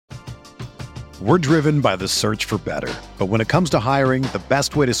We're driven by the search for better. But when it comes to hiring, the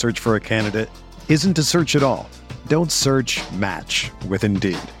best way to search for a candidate isn't to search at all. Don't search, match with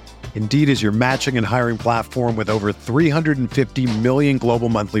Indeed. Indeed is your matching and hiring platform with over 350 million global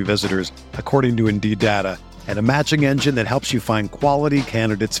monthly visitors, according to Indeed data, and a matching engine that helps you find quality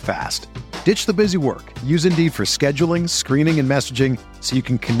candidates fast. Ditch the busy work. Use Indeed for scheduling, screening, and messaging so you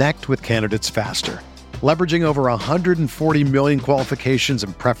can connect with candidates faster. Leveraging over 140 million qualifications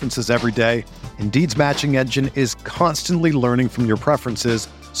and preferences every day, Indeed's matching engine is constantly learning from your preferences,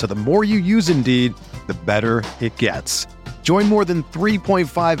 so the more you use Indeed, the better it gets. Join more than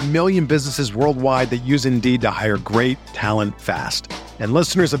 3.5 million businesses worldwide that use Indeed to hire great talent fast. And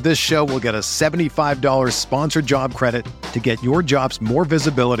listeners of this show will get a $75 sponsored job credit to get your jobs more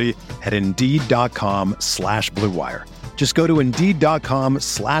visibility at Indeed.com/Blue Wire. Just go to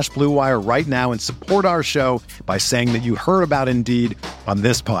Indeed.com/Blue Wire right now and support our show by saying that you heard about Indeed on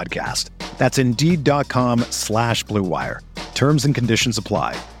this podcast. That's Indeed.com/Blue Wire. Terms and conditions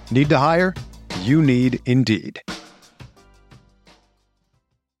apply. Need to hire? You need Indeed.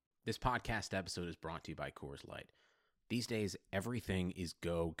 This podcast episode is brought to you by Coors Light. These days, everything is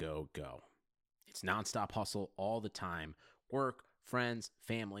go, go, go. It's nonstop hustle all the time. Work, friends,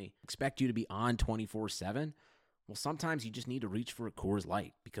 family, expect you to be on 24/7. Well, sometimes you just need to reach for a Coors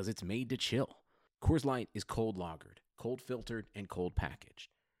Light because it's made to chill. Coors Light is cold lagered, cold filtered, and cold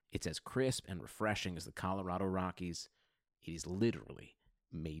packaged. It's as crisp and refreshing as the Colorado Rockies. It is literally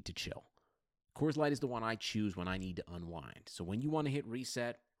made to chill. Coors Light is the one I choose when I need to unwind. So when you want to hit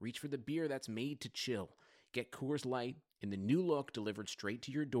reset, reach for the beer that's made to chill. Get Coors Light in the new look delivered straight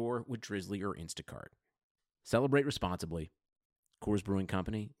to your door with Drizzly or Instacart. Celebrate responsibly. Coors Brewing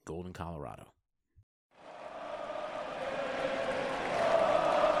Company, Golden, Colorado.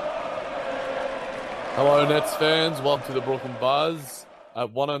 Hello, Nets fans. Welcome to the Brooklyn Buzz.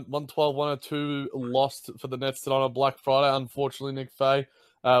 112-102 lost for the Nets tonight on Black Friday. Unfortunately, Nick Fay,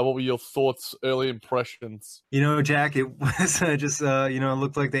 what were your thoughts, early impressions? Jack, it was just, it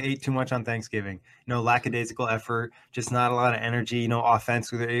looked like they ate too much on Thanksgiving. Lackadaisical effort, just not a lot of energy, offense.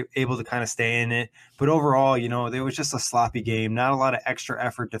 They were able to kind of stay in it. But overall, it was just a sloppy game. Not a lot of extra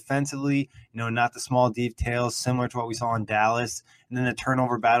effort defensively, not the small details, similar to what we saw in Dallas. And then the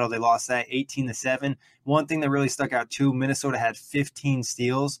turnover battle, they lost that 18-7. One thing that really stuck out too, Minnesota had 15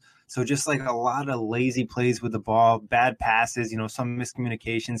 steals. So just like a lot of lazy plays with the ball, bad passes, some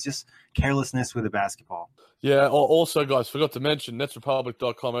miscommunications, just carelessness with the basketball. Yeah, also, guys, forgot to mention,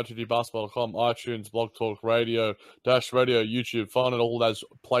 netsrepublic.com, OTGbasketball.com, iTunes, Blog Talk Radio, Dash Radio, YouTube, find it all those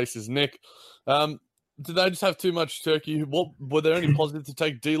places. Nick, did they just have too much turkey? Were there any positive to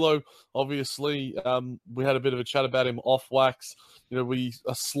take? D'Lo, obviously, we had a bit of a chat about him off wax. We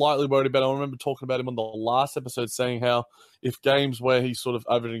are slightly worried about him. I remember talking about him on the last episode, saying how if games where he's sort of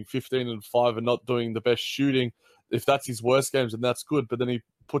averaging 15 and 5 and not doing the best shooting, if that's his worst games, then that's good. But then he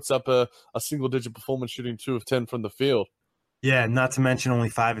puts up a single-digit performance shooting 2 of 10 from the field. Yeah, not to mention only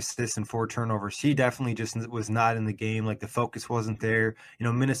 5 assists and 4 turnovers. He definitely just was not in the game. Like, the focus wasn't there.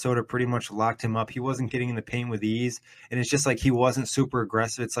 Minnesota pretty much locked him up. He wasn't getting in the paint with ease. And it's just like he wasn't super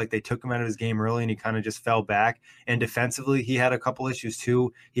aggressive. It's like they took him out of his game early and he kind of just fell back. And defensively, he had a couple issues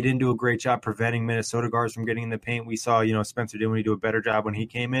too. He didn't do a great job preventing Minnesota guards from getting in the paint. We saw, Spencer Dinwiddie do a better job when he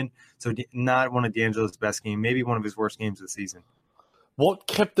came in. So not one of D'Angelo's best games, maybe one of his worst games of the season. What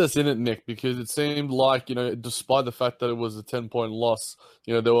kept us in it, Nick? Because it seemed like, despite the fact that it was a 10-point loss,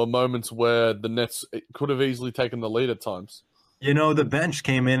 there were moments where the Nets could have easily taken the lead at times. The bench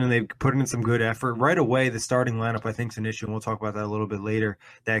came in and they put in some good effort. Right away, the starting lineup, I think, is an issue, and we'll talk about that a little bit later,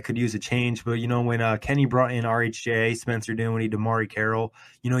 that could use a change. But, when Kenny brought in RHJ, Spencer Dinwiddie, DeMarre Carroll,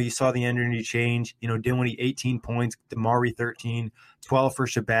 you saw the energy change. Dinwiddie, 18 points, DeMarre, 13, 12 for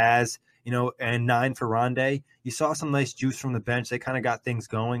Shabazz, and 9 for Rondé. You saw some nice juice from the bench. They kind of got things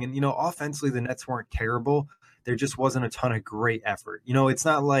going. And, offensively, the Nets weren't terrible. There just wasn't a ton of great effort. It's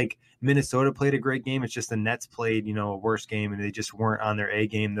not like Minnesota played a great game. It's just the Nets played, a worse game, and they just weren't on their A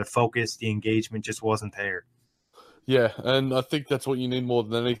game. The focus, the engagement just wasn't there. Yeah, and I think that's what you need more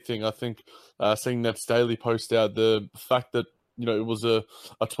than anything. I think seeing Nets Daily post out, the fact that it was a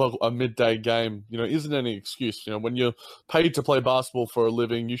midday game, isn't any excuse. When you're paid to play basketball for a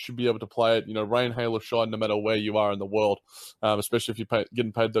living, you should be able to play it, rain, hail, or shine, no matter where you are in the world, especially if you're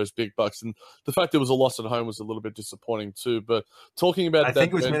getting paid those big bucks. And the fact it was a loss at home was a little bit disappointing too. But talking about I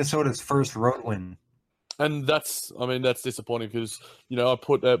think it was Minnesota's first road win. And that's disappointing because, I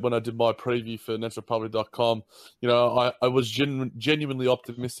put that when I did my preview for netsrepublic.com, I was genuinely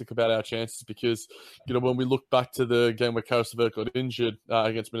optimistic about our chances because, when we look back to the game where Karis LeVert got injured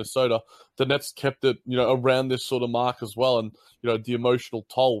against Minnesota, the Nets kept it, around this sort of mark as well. And, the emotional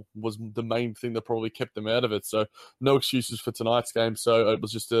toll was the main thing that probably kept them out of it. So no excuses for tonight's game. So it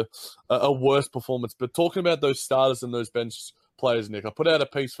was just a worse performance. But talking about those starters and those bench players, Nick, I put out a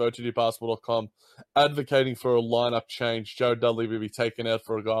piece for OTGbasketball.com advocating for a lineup change. Jared Dudley will be taken out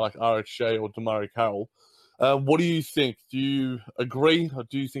for a guy like RHJ or DeMarre Carroll. What do you think? Do you agree, or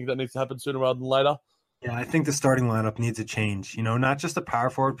do you think that needs to happen sooner rather than later? Yeah, I think the starting lineup needs a change. Not just the power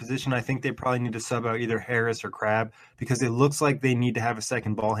forward position. I think they probably need to sub out either Harris or Crabbe because it looks like they need to have a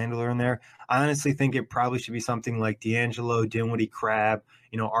second ball handler in there. I honestly think it probably should be something like D'Angelo, Dinwiddie, Crabbe,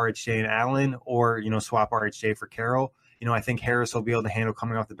 RHJ and Allen, or, swap RHJ for Carroll. I think Harris will be able to handle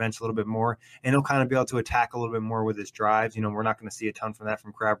coming off the bench a little bit more, and he'll kind of be able to attack a little bit more with his drives. We're not going to see a ton from that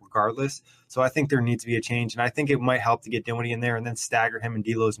from Crabbe regardless. So I think there needs to be a change, and I think it might help to get Dinwiddie in there and then stagger him in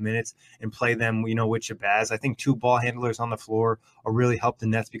D'Lo's minutes and play them, with Shabazz. I think 2 ball handlers on the floor will really help the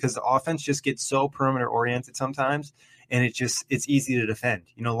Nets because the offense just gets so perimeter oriented sometimes, and it's easy to defend.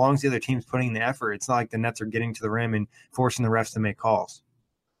 As long as the other team's putting in the effort, it's not like the Nets are getting to the rim and forcing the refs to make calls.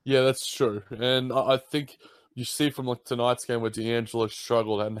 Yeah, that's true. And I think you see from tonight's game where D'Angelo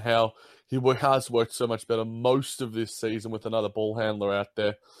struggled and how he has worked so much better most of this season with another ball handler out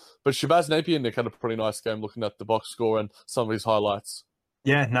there. But Shabazz Napier, Nick, had a pretty nice game looking at the box score and some of his highlights.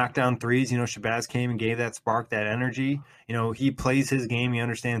 Yeah, knocked down threes. Shabazz came and gave that spark, that energy. He plays his game. He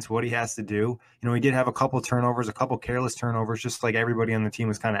understands what he has to do. He did have a couple turnovers, a couple careless turnovers, just like everybody on the team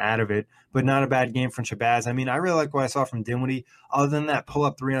was kind of out of it. But not a bad game from Shabazz. I really like what I saw from Dinwiddie. Other than that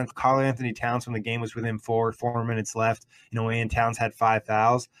pull-up 3 on Karl-Anthony Towns when the game was within 4 minutes left, and Towns had 5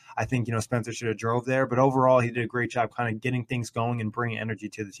 fouls. I think, Spencer should have drove there. But overall, he did a great job kind of getting things going and bringing energy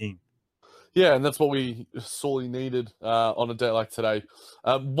to the team. Yeah, and that's what we sorely needed on a day like today.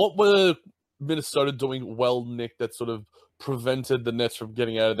 What were Minnesota doing well, Nick, that sort of prevented the Nets from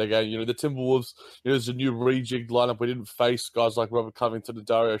getting out of their game? The Timberwolves, there's a new rejigged lineup. We didn't face guys like Robert Covington and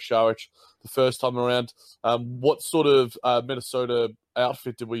Dario Saric the first time around. What sort of Minnesota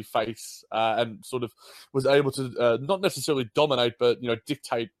outfit did we face and sort of was able to not necessarily dominate, but,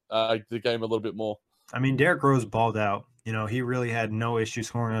 dictate the game a little bit more? Derrick Rose balled out. He really had no issue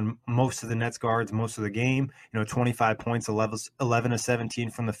scoring on most of the Nets guards most of the game. 25 points, 11 of 17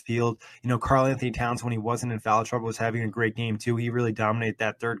 from the field. Karl-Anthony Towns, when he wasn't in foul trouble, was having a great game too. He really dominated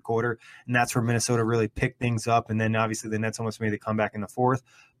that third quarter, and that's where Minnesota really picked things up. And then obviously the Nets almost made the comeback in the fourth.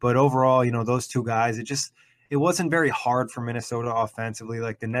 But overall, those two guys, it wasn't very hard for Minnesota offensively.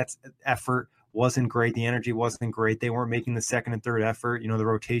 Like the Nets' effort wasn't great. The energy wasn't great. They weren't making the second and third effort. The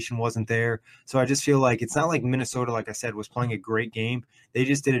rotation wasn't there. So I just feel like it's not like Minnesota, like I said, was playing a great game. They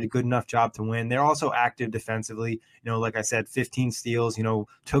just did a good enough job to win. They're also active defensively. Like I said, 15 steals,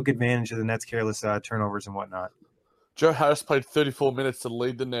 took advantage of the Nets' careless turnovers and whatnot. Joe Harris played 34 minutes to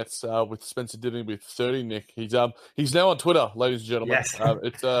lead the Nets with Spencer Dinwiddie with 30, Nick. He's now on Twitter, ladies and gentlemen. Yes.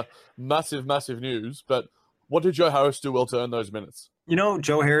 It's massive, massive news. But what did Joe Harris do well to earn those minutes?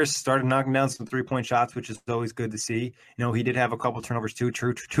 Joe Harris started knocking down some 3-point shots, which is always good to see. He did have a couple turnovers too,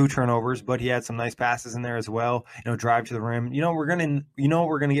 two turnovers, but he had some nice passes in there as well. Drive to the rim. We're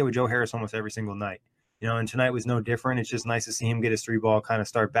gonna get with Joe Harris almost every single night. And tonight was no different. It's just nice to see him get his 3-ball kind of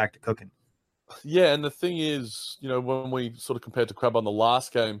start back to cooking. Yeah, and the thing is, when we sort of compared to Crabbe on the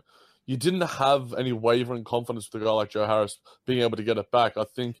last game, you didn't have any wavering confidence with a guy like Joe Harris being able to get it back. I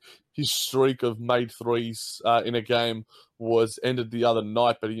think his streak of made threes in a game was ended the other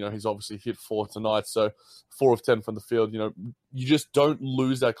night, but, he's obviously hit 4 tonight. So 4 of 10 from the field, you just don't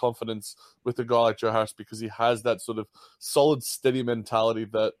lose that confidence with a guy like Joe Harris because he has that sort of solid, steady mentality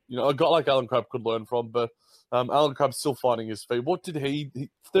that, a guy like Allen Crabbe could learn from. But Allen Crabbe's still finding his feet. What did he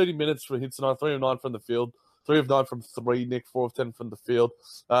 30 minutes for hits tonight, 3 of 9 from the field. 3 of 9 from 3, Nick, 4 of 10 from the field.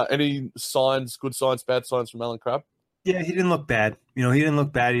 Any signs, good signs, bad signs from Allen Crabbe? Yeah, he didn't look bad. He didn't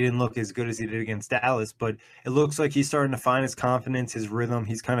look bad. He didn't look as good as he did against Dallas, but it looks like he's starting to find his confidence, his rhythm.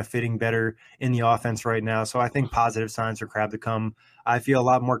 He's kind of fitting better in the offense right now. So I think positive signs for Crabbe to come. I feel a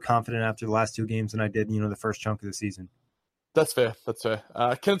lot more confident after the last 2 games than I did, the first chunk of the season. That's fair.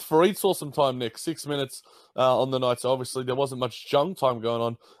 Kenneth Faried saw some time, Nick. 6 minutes on the night. So obviously there wasn't much junk time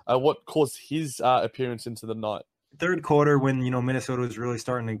going on. What caused his appearance into the night? Third quarter, when Minnesota was really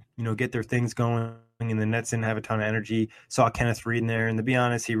starting to get their things going, and the Nets didn't have a ton of energy, saw Kenneth Faried in there, and to be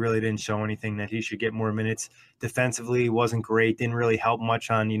honest, he really didn't show anything that he should get more minutes. Defensively, wasn't great, didn't really help much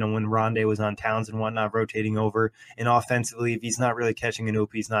on when Rondé was on Towns and whatnot rotating over. And offensively, if he's not really catching an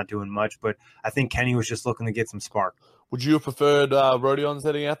oop, he's not doing much. But I think Kenny was just looking to get some spark. Would you have preferred Rodion's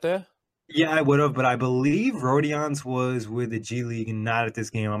heading out there? Yeah, I would have, but I believe Rodion's was with the G League and not at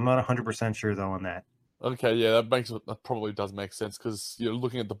this game. I'm not 100% sure though on that. Okay, yeah, that probably does make sense because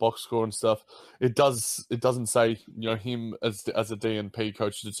looking at the box score and stuff, it doesn't say him as a DNP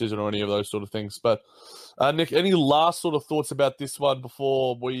coach's decision or any of those sort of things. But Nick, any last sort of thoughts about this one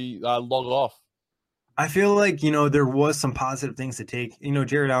before we log off? I feel like, there was some positive things to take.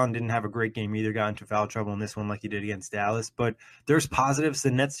 Jared Allen didn't have a great game either, got into foul trouble in this one like he did against Dallas. But there's positives.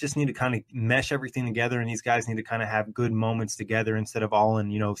 The Nets just need to kind of mesh everything together, and these guys need to kind of have good moments together instead of all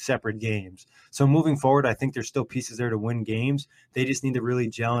in, separate games. So moving forward, I think there's still pieces there to win games. They just need to really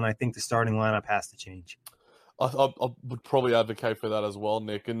gel, and I think the starting lineup has to change. I would probably advocate for that as well,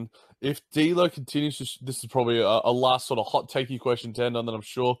 Nick. And if D'Lo continues to, this is probably a last sort of hot takey question to end on that I'm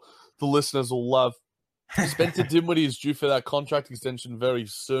sure the listeners will love. Spencer Dinwiddie is due for that contract extension very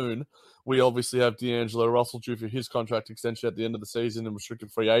soon. We obviously have D'Angelo Russell due for his contract extension at the end of the season in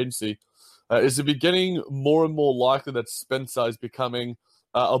restricted free agency. Is it getting more and more likely that Spencer is becoming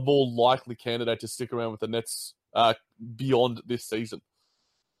a more likely candidate to stick around with the Nets beyond this season?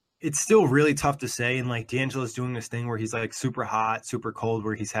 It's still really tough to say. And like D'Angelo's doing this thing where he's like super hot, super cold,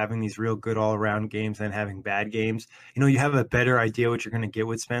 where he's having these real good all around games and having bad games. You have a better idea what you're going to get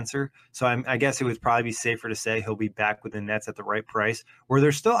with Spencer. So I guess it would probably be safer to say he'll be back with the Nets at the right price, where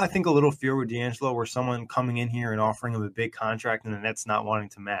there's still, I think, a little fear with D'Angelo where someone coming in here and offering him a big contract and the Nets not wanting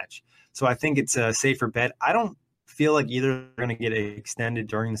to match. So I think it's a safer bet. I don't feel like either are going to get extended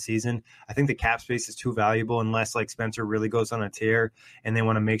during the season. I think the cap space is too valuable unless like Spencer really goes on a tear and they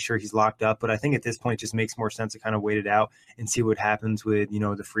want to make sure he's locked up. But I think at this point it just makes more sense to kind of wait it out and see what happens with,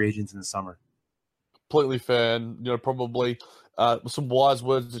 the free agents in the summer. Completely fair, and probably some wise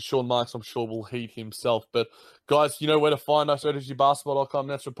words that Sean Marks, I'm sure, will heed himself. But guys, you know where to find us: OTGBasketball.com,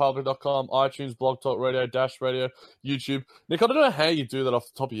 NetsRepublic.com, iTunes, Blog Talk Radio, Dash Radio, YouTube. Nick, I don't know how you do that off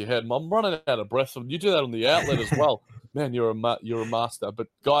the top of your head. I'm running out of breath. You do that on the outlet as well. Man, you're a master. But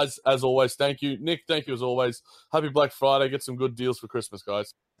guys, as always, thank you, Nick. Thank you as always. Happy Black Friday. Get some good deals for Christmas,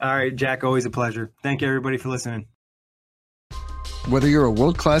 guys. All right, Jack. Always a pleasure. Thank you, everybody, for listening. Whether you're a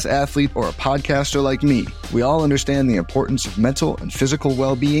world-class athlete or a podcaster like me, we all understand the importance of mental and physical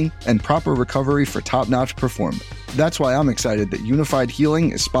well-being and proper recovery for top-notch performance. That's why I'm excited that Unified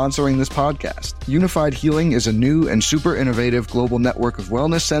Healing is sponsoring this podcast. Unified Healing is a new and super innovative global network of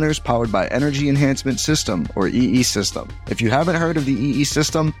wellness centers powered by Energy Enhancement System, or EE System. If you haven't heard of the EE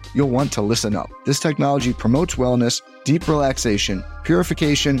System, you'll want to listen up. This technology promotes wellness, deep relaxation,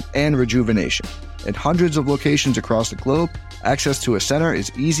 purification, and rejuvenation. At hundreds of locations across the globe, access to a center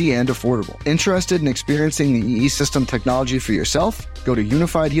is easy and affordable. Interested in experiencing the EE System technology for yourself? Go to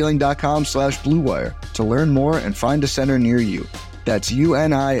unifiedhealing.com/bluewire to learn more and find a center near you. That's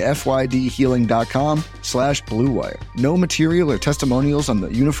unifydhealing.com/bluewire. No material or testimonials on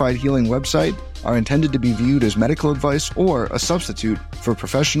the Unified Healing website are intended to be viewed as medical advice or a substitute for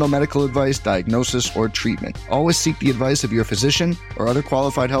professional medical advice, diagnosis, or treatment. Always seek the advice of your physician or other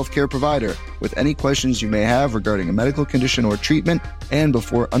qualified healthcare provider with any questions you may have regarding a medical condition or treatment and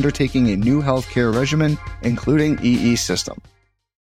before undertaking a new healthcare regimen, including EE System.